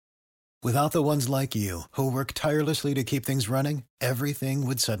Without the ones like you, who work tirelessly to keep things running, everything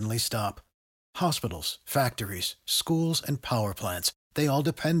would suddenly stop. Hospitals, factories, schools, and power plants, they all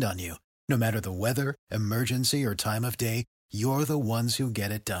depend on you. No matter the weather, emergency, or time of day, you're the ones who get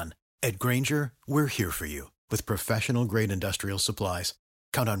it done. At Grainger, we're here for you with professional-grade industrial supplies.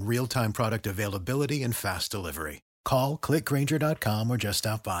 Count on real-time product availability and fast delivery. Call, clickgrainger.com, or just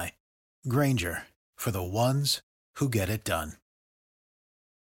stop by. Grainger, for the ones who get it done.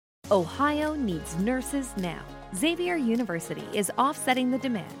 Ohio needs nurses now. Xavier University is offsetting the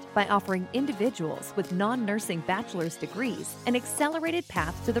demand by offering individuals with non-nursing bachelor's degrees an accelerated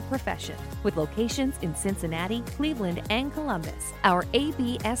path to the profession. With locations in Cincinnati, Cleveland, and Columbus, our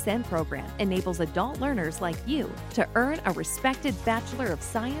ABSN program enables adult learners like you to earn a respected Bachelor of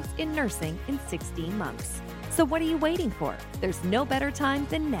Science in Nursing in 16 months. So what are you waiting for? There's no better time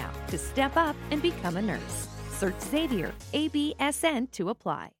than now to step up and become a nurse. Search Xavier ABSN to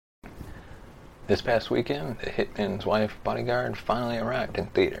apply. This past weekend, The Hitman's Wife Bodyguard finally arrived in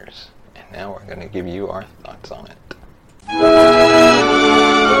theaters, and now we're going to give you our thoughts on it.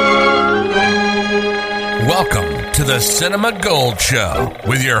 Welcome to the Cinema Gold Show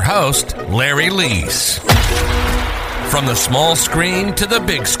with your host, Larry Leese. From the small screen to the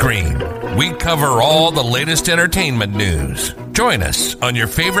big screen, we cover all the latest entertainment news. Join us on your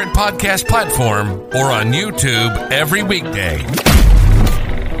favorite podcast platform or on YouTube every weekday.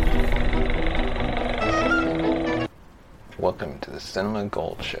 Welcome to the Cinema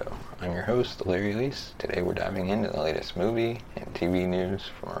Gold Show. I'm your host, Larry Leese. Today we're diving into the latest movie and TV news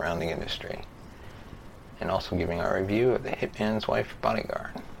from around the industry, and also giving our review of The Hitman's Wife Bodyguard.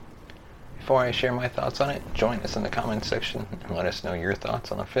 Before I share my thoughts on it, join us in the comments section and let us know your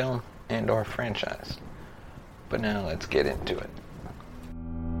thoughts on the film and or franchise. But now let's get into it.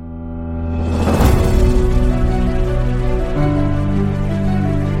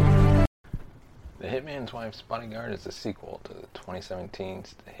 The Hitman's Wife's Bodyguard is a sequel to the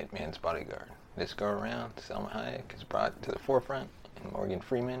 2017's The Hitman's Bodyguard. This go around, Salma Hayek is brought to the forefront, and Morgan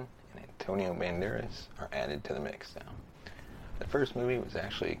Freeman and Antonio Banderas are added to the mix now. The first movie was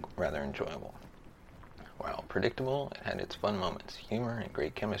actually rather enjoyable. While predictable, it had its fun moments, humor, and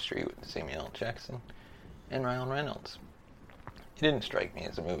great chemistry with Samuel L. Jackson and Ryan Reynolds. It didn't strike me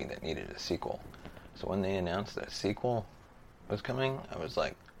as a movie that needed a sequel, so when they announced that a sequel was coming, I was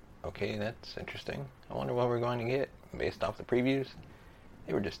like, okay, that's interesting. I wonder what we're going to get. Based off the previews,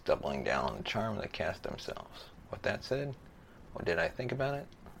 they were just doubling down on the charm of the cast themselves. With that said, what did I think about it?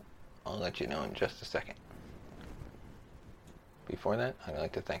 I'll let you know in just a second. Before that, I'd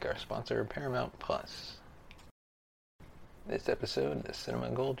like to thank our sponsor, Paramount Plus. This episode of the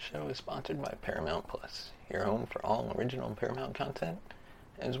Cinema Gold Show is sponsored by Paramount Plus, your home for all original Paramount content,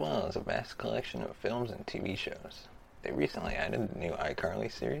 as well as a vast collection of films and TV shows. They recently added the new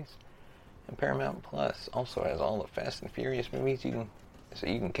iCarly series, and Paramount Plus also has all the Fast and Furious movies you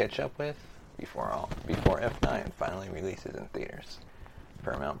can catch up with before F9 finally releases in theaters.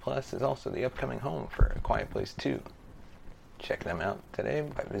 Paramount Plus is also the upcoming home for A Quiet Place 2. Check them out today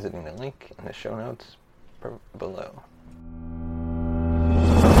by visiting the link in the show notes below.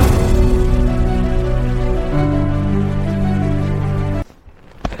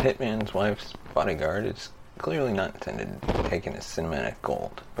 The Hitman's Wife's Bodyguard is clearly not intended to be taken as cinematic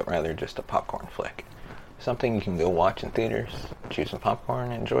gold, but rather just a popcorn flick. Something you can go watch in theaters, choose some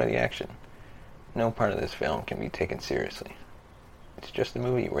popcorn, and enjoy the action. No part of this film can be taken seriously. It's just a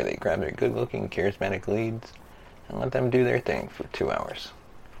movie where they grab their good-looking, charismatic leads and let them do their thing for 2 hours,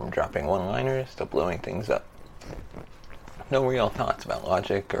 from dropping one-liners to blowing things up. No real thoughts about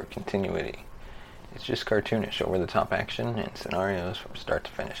logic or continuity. It's just cartoonish, over-the-top action and scenarios from start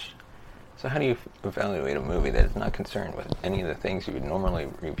to finish. So how do you evaluate a movie that is not concerned with any of the things you would normally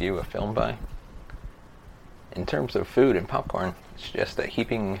review a film by? In terms of food and popcorn, it's just a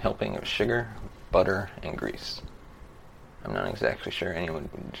heaping helping of sugar, butter, and grease. I'm not exactly sure anyone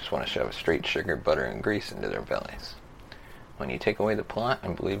would just want to shove straight sugar, butter, and grease into their bellies. When you take away the plot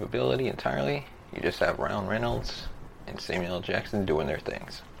and believability entirely, you just have Ryan Reynolds and Samuel L. Jackson doing their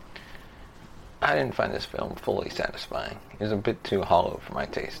things. I didn't find this film fully satisfying. It was a bit too hollow for my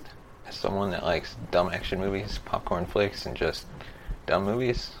taste. As someone that likes dumb action movies, popcorn flicks, and just dumb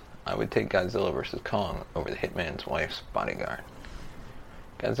movies, I would take Godzilla vs. Kong over The Hitman's Wife's Bodyguard.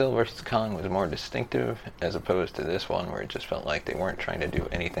 Godzilla vs. Kong was more distinctive, as opposed to this one where it just felt like they weren't trying to do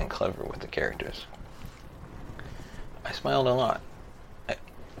anything clever with the characters. I smiled a lot.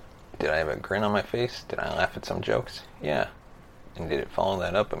 Did I have a grin on my face? Did I laugh at some jokes? Yeah. And did it follow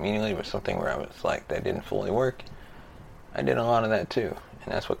that up immediately with something where I was like, that didn't fully work? I did a lot of that too,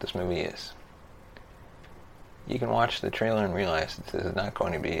 and that's what this movie is. You can watch the trailer and realize this is not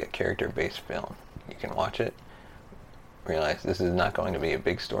going to be a character-based film. You can watch it, realize this is not going to be a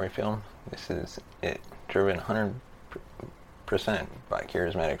big story film. This is it, driven 100% by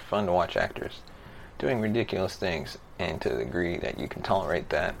charismatic, fun-to-watch actors doing ridiculous things, and to the degree that you can tolerate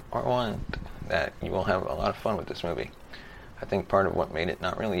that or want that, you will have a lot of fun with this movie. I think part of what made it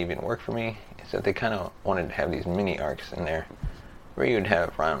not really even work for me is that they kind of wanted to have these mini arcs in there where you would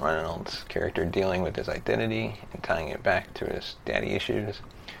have Ryan Reynolds' character dealing with his identity and tying it back to his daddy issues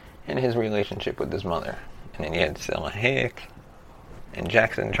and his relationship with his mother. And then you had Selma Hayek and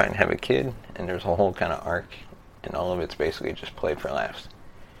Jackson trying to have a kid, and there's a whole kind of arc, and all of it's basically just played for laughs.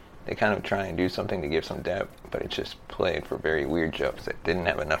 They kind of try and do something to give some depth, but it's just played for very weird jokes that didn't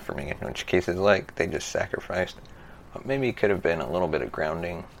have enough for me, in which cases like they just sacrificed what maybe could have been a little bit of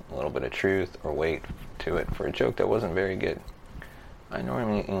grounding, a little bit of truth or weight to it for a joke that wasn't very good. I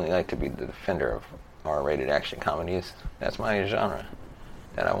normally like to be the defender of R-rated action comedies. That's my genre,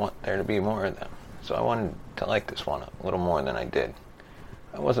 that I want there to be more of them. So I wanted to like this one a little more than I did.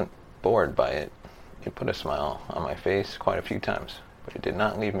 I wasn't bored by it. It put a smile on my face quite a few times, but it did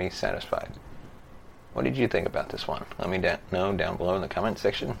not leave me satisfied. What did you think about this one? Let me know down below in the comment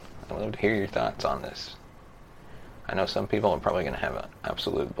section. I'd love to hear your thoughts on this. I know some people are probably going to have an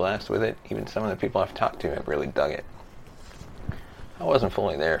absolute blast with it. Even some of the people I've talked to have really dug it. I wasn't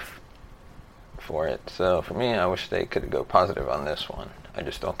fully there for it, so for me, I wish they could go positive on this one. I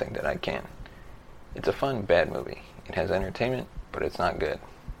just don't think that I can. It's a fun, bad movie. It has entertainment, but it's not good.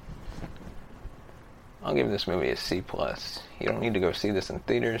 I'll give this movie a C+. You don't need to go see this in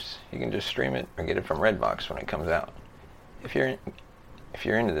theaters. You can just stream it or get it from Redbox when it comes out. If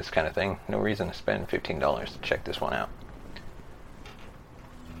you're into this kind of thing, no reason to spend $15 to check this one out.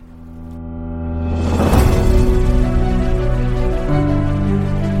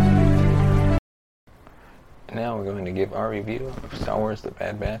 Now we're going to give our review of Star Wars The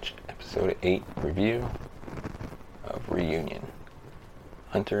Bad Batch Episode 8 review of Reunion.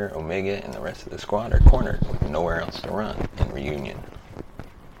 Hunter, Omega, and the rest of the squad are cornered with nowhere else to run in Reunion.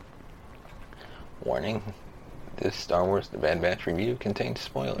 Warning, this Star Wars The Bad Batch review contains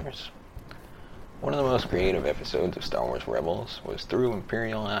spoilers. One of the most creative episodes of Star Wars Rebels was Through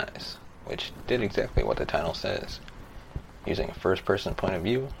Imperial Eyes, which did exactly what the title says. Using a first-person point of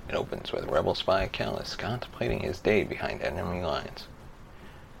view, it opens with Rebel spy Kallus contemplating his day behind enemy lines.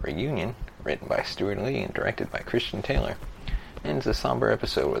 Reunion, written by Stuart Lee and directed by Christian Taylor, ends a somber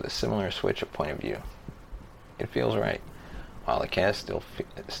episode with a similar switch of point of view. It feels right. While the cast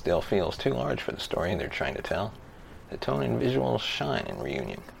still feels too large for the story they're trying to tell, the tone and visuals shine in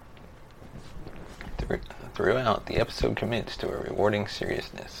Reunion. Throughout, the episode commits to a rewarding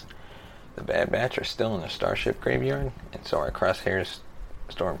seriousness. The Bad Batch are still in the Starship graveyard, and so are Crosshair's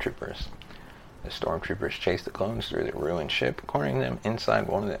stormtroopers. The stormtroopers chase the clones through the ruined ship, cornering them inside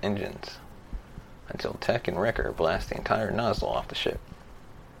one of the engines, until Tech and Wrecker blast the entire nozzle off the ship.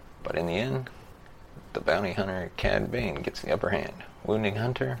 But in the end, the bounty hunter Cad Bane gets the upper hand, wounding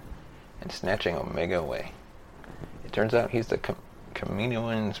Hunter and snatching Omega away. It turns out he's the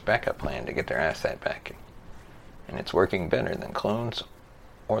Kaminoans' backup plan to get their asset back, and it's working better than clones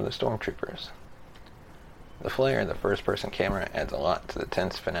or the stormtroopers. The flare of the first-person camera adds a lot to the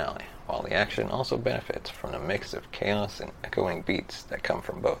tense finale, while the action also benefits from the mix of chaos and echoing beats that come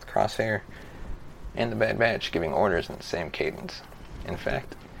from both Crosshair and the Bad Batch giving orders in the same cadence. In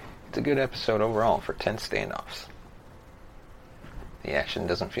fact, it's a good episode overall for tense standoffs. The action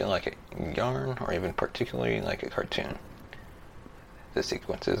doesn't feel like a yarn or even particularly like a cartoon. The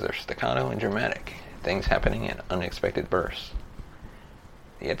sequences are staccato and dramatic, things happening in unexpected bursts.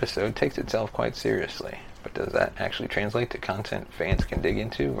 The episode takes itself quite seriously, but does that actually translate to content fans can dig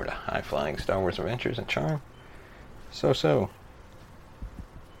into or to high-flying Star Wars adventures and charm? So.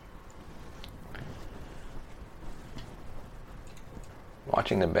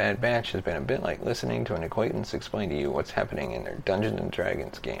 Watching The Bad Batch has been a bit like listening to an acquaintance explain to you what's happening in their Dungeons &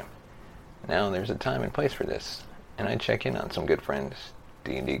 Dragons game. Now there's a time and place for this, and I check in on some good friends,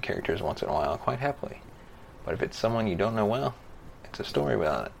 D&D characters once in a while quite happily. But if it's someone you don't know well, it's a story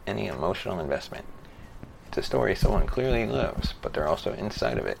without any emotional investment. It's a story someone clearly loves, but they're also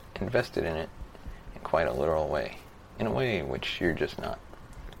inside of it, invested in it, in quite a literal way. In a way which you're just not.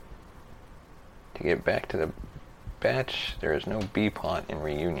 To get back to The Batch, there is no B-plot in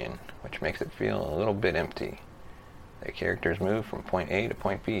Reunion, which makes it feel a little bit empty. The characters move from point A to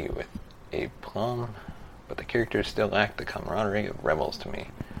point B with a plum, but the characters still lack the camaraderie of Rebels to me,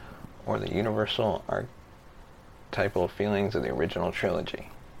 or the universal archetypal feelings of the original trilogy.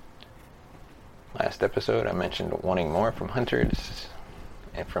 Last episode I mentioned wanting more from Hunter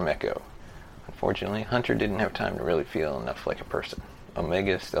and from Echo. Fortunately, Hunter didn't have time to really feel enough like a person.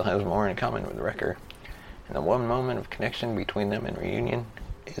 Omega still has more in common with Wrecker, and the one moment of connection between them in reunion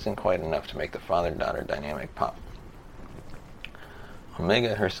isn't quite enough to make the father-daughter dynamic pop.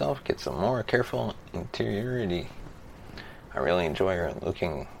 Omega herself gets some more careful interiority. I really enjoy her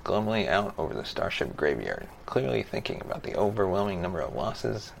looking glumly out over the starship graveyard, clearly thinking about the overwhelming number of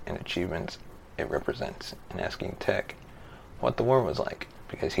losses and achievements it represents, and asking Tech what the war was like,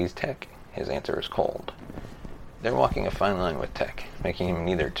 because he's Tech. His answer is cold. They're walking a fine line with Tech, making him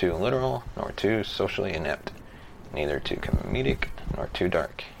neither too literal nor too socially inept, neither too comedic nor too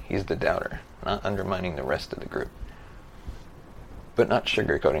dark. He's the doubter, not undermining the rest of the group, but not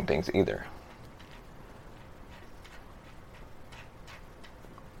sugarcoating things either.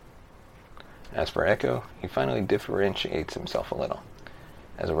 As for Echo, he finally differentiates himself a little.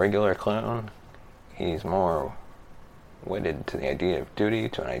 As a regular clone, he's more wedded to the idea of duty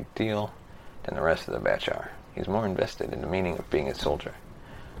to an ideal than the rest of the batch are. He's more invested in the meaning of being a soldier.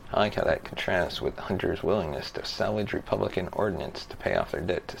 I like how that contrasts with Hunter's willingness to salvage Republican ordnance to pay off their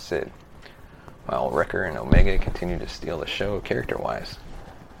debt to Sid. While Wrecker and Omega continue to steal the show character-wise,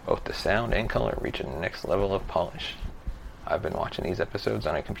 both the sound and color reach a next level of polish. I've been watching these episodes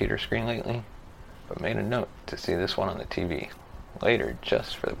on a computer screen lately, but made a note to see this one on the TV later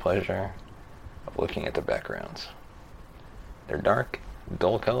just for the pleasure of looking at the backgrounds. They're dark,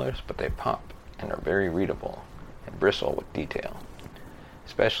 dull colors, but they pop and are very readable and bristle with detail,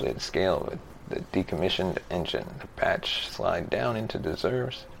 especially at the scale of the decommissioned engine the batch slide down into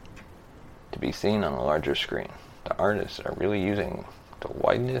deserves to be seen on a larger screen. The artists are really using the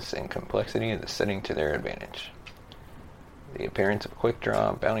wideness and complexity of the setting to their advantage. The appearance of Quick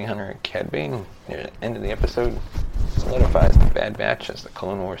Draw, Bounty Hunter, and Cad Bane near the end of the episode solidifies the Bad Batch as the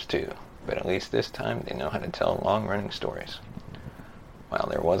Clone Wars 2, but at least this time they know how to tell long-running stories. While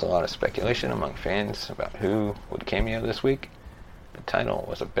there was a lot of speculation among fans about who would cameo this week, the title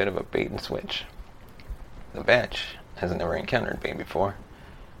was a bit of a bait and switch. The Batch has never encountered Bane before,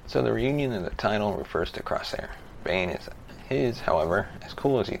 so the reunion of the title refers to Crosshair. Bane is, however, as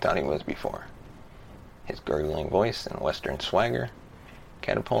cool as he thought he was before. His gurgling voice and western swagger,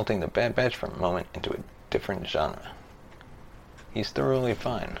 catapulting the Bad Batch for a moment into a different genre. He's thoroughly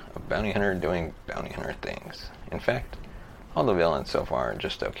fine, a bounty hunter doing bounty hunter things. In fact, all the villains so far are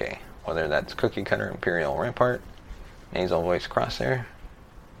just okay, whether that's Cookie Cutter Imperial Rampart, nasal voice Crosshair,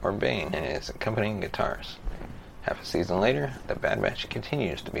 or Bane and his accompanying guitars. Half a season later, the Bad Batch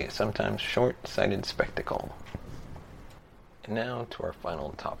continues to be a sometimes short-sighted spectacle. And now to our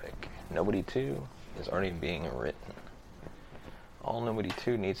final topic. Nobody 2 is already being written. All Nobody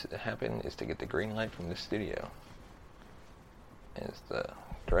 2 needs to happen is to get the green light from the studio, as the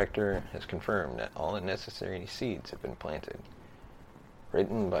director has confirmed that all the necessary seeds have been planted.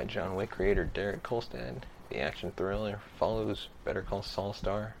 Written by John Wick creator Derek Kolstad, the action thriller follows Better Call Saul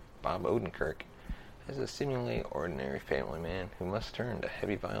star Bob Odenkirk as a seemingly ordinary family man who must turn to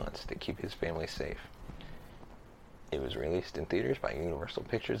heavy violence to keep his family safe. It was released in theaters by Universal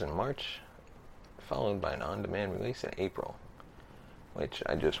Pictures in March, followed by an on-demand release in April, which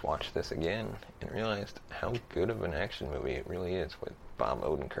I just watched this again and realized how good of an action movie it really is with Bob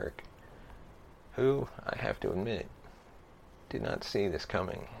Odenkirk, who, I have to admit, did not see this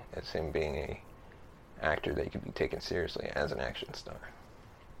coming as him being a actor that could be taken seriously as an action star.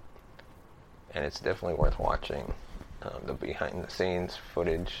 And it's definitely worth watching the behind-the-scenes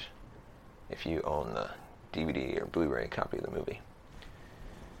footage if you own the DVD or Blu-ray copy of the movie.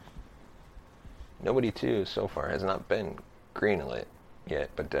 Nobody 2 so far has not been greenlit yet,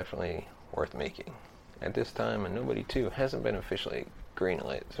 but definitely worth making. At this time, Nobody 2 hasn't been officially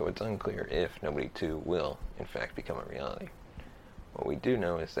greenlit, so it's unclear if Nobody 2 will, in fact, become a reality. What we do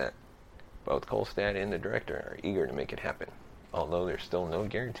know is that both Kolstad and the director are eager to make it happen. Although there's still no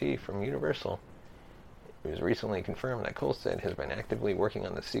guarantee from Universal, it was recently confirmed that Kolstad has been actively working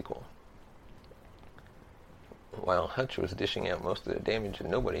on the sequel. While Hutch was dishing out most of the damage in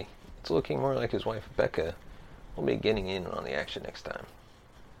Nobody, it's looking more like his wife Becca will be getting in on the action next time.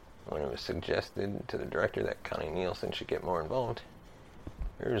 When it was suggested to the director that Connie Nielsen should get more involved,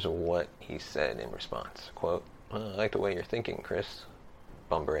 here's what he said in response. Quote, "Well, I like the way you're thinking, Chris,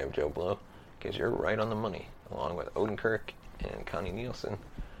 Bumbury of Joe Blow, because you're right on the money." Along with Odenkirk and Connie Nielsen,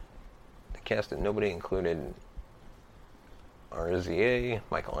 the cast of Nobody included RZA,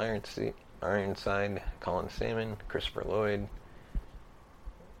 Michael Ironside, Colin Salmon, Christopher Lloyd,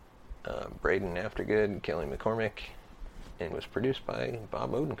 Braden Aftergood, Kelly McCormick, and was produced by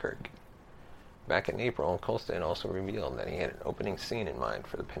Bob Odenkirk. Back in April, Kolstad also revealed that he had an opening scene in mind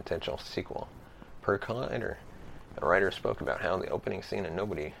for the potential sequel. Per Collider, the writer spoke about how the opening scene in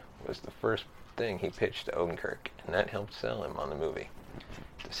Nobody was the first thing he pitched to Odenkirk, and that helped sell him on the movie.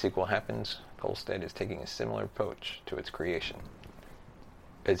 The sequel happens, Kolstad is taking a similar approach to its creation,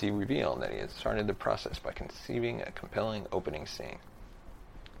 as he revealed that he had started the process by conceiving a compelling opening scene.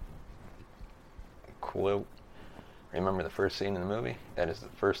 Quote, "Remember the first scene in the movie? That is the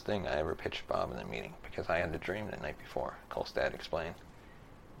first thing I ever pitched Bob in the meeting, because I had the dream the night before," Kolstad explained.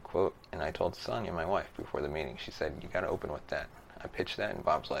 Quote, "And I told Sonia, my wife, before the meeting. She said, you gotta open with that. I pitched that, and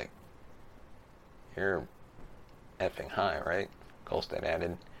Bob's like, you're effing high, right?" Kolstad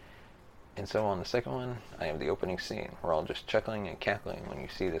added. "And so on the second one, I have the opening scene. We're all just chuckling and cackling when you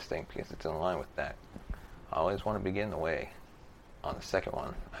see this thing because it's in line with that. I always want to begin the way. On the second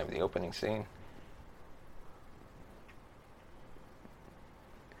one, I have the opening scene.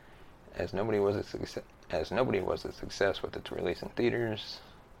 As nobody was a success with its release in theaters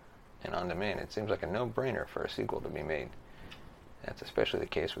and on demand, it seems like a no-brainer for a sequel to be made. That's especially the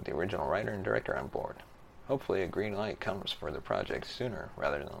case with the original writer and director on board. Hopefully a green light comes for the project sooner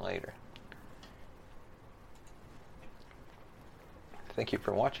rather than later." Thank you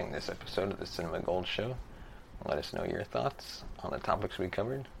for watching this episode of the Cinema Gold Show. Let us know your thoughts on the topics we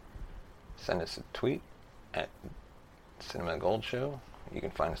covered. Send us a tweet at Cinema Gold Show. You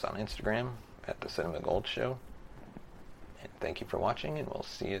can find us on Instagram at the Cinema Gold Show. And thank you for watching, and we'll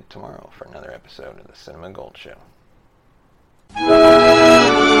see you tomorrow for another episode of the Cinema Gold Show.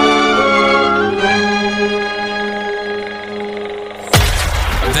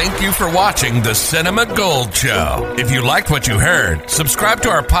 Thank you for watching the Cinema Gold Show. If you liked what you heard, subscribe to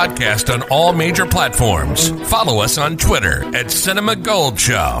our podcast on all major platforms. Follow us on Twitter at Cinema Gold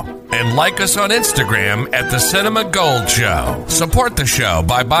Show. And like us on Instagram at the Cinema Gold Show. Support the show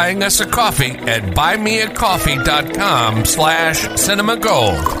by buying us a coffee at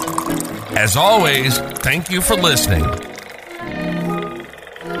buymeacoffee.com/cinemagold. As always, thank you for listening.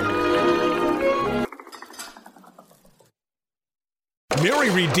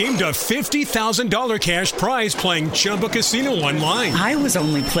 Mary redeemed a $50,000 cash prize playing Chumba Casino online. I was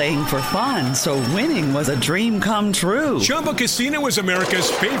only playing for fun, so winning was a dream come true. Chumba Casino is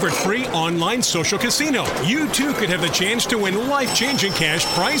America's favorite free online social casino. You too could have the chance to win life-changing cash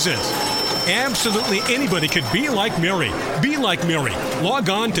prizes. Absolutely anybody could be like Mary. Be like Mary.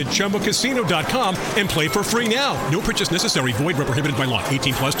 Log on to ChumbaCasino.com and play for free now. No purchase necessary. Void where prohibited by law.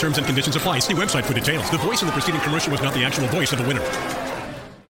 18 plus terms and conditions apply. See website for details. The voice in the preceding commercial was not the actual voice of the winner.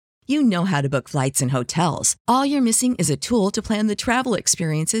 You know how to book flights and hotels. All you're missing is a tool to plan the travel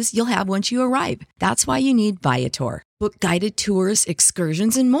experiences you'll have once you arrive. That's why you need Viator. Book guided tours,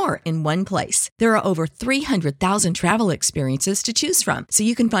 excursions, and more in one place. There are over 300,000 travel experiences to choose from, so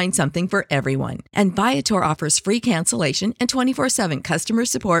you can find something for everyone. And Viator offers free cancellation and 24/7 customer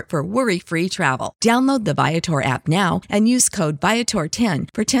support for worry-free travel. Download the Viator app now and use code Viator10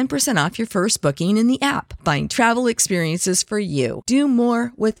 for 10% off your first booking in the app. Find travel experiences for you. Do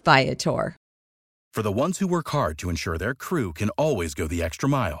more with Viator. For the ones who work hard to ensure their crew can always go the extra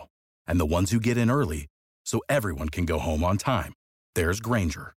mile, and the ones who get in early so everyone can go home on time, there's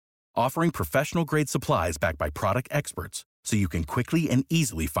Grainger, offering professional-grade supplies backed by product experts so you can quickly and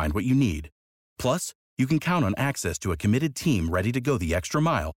easily find what you need. Plus, you can count on access to a committed team ready to go the extra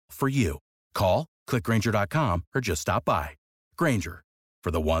mile for you. Call, click Grainger.com, or just stop by. Grainger, for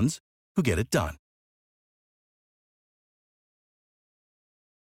the ones who get it done.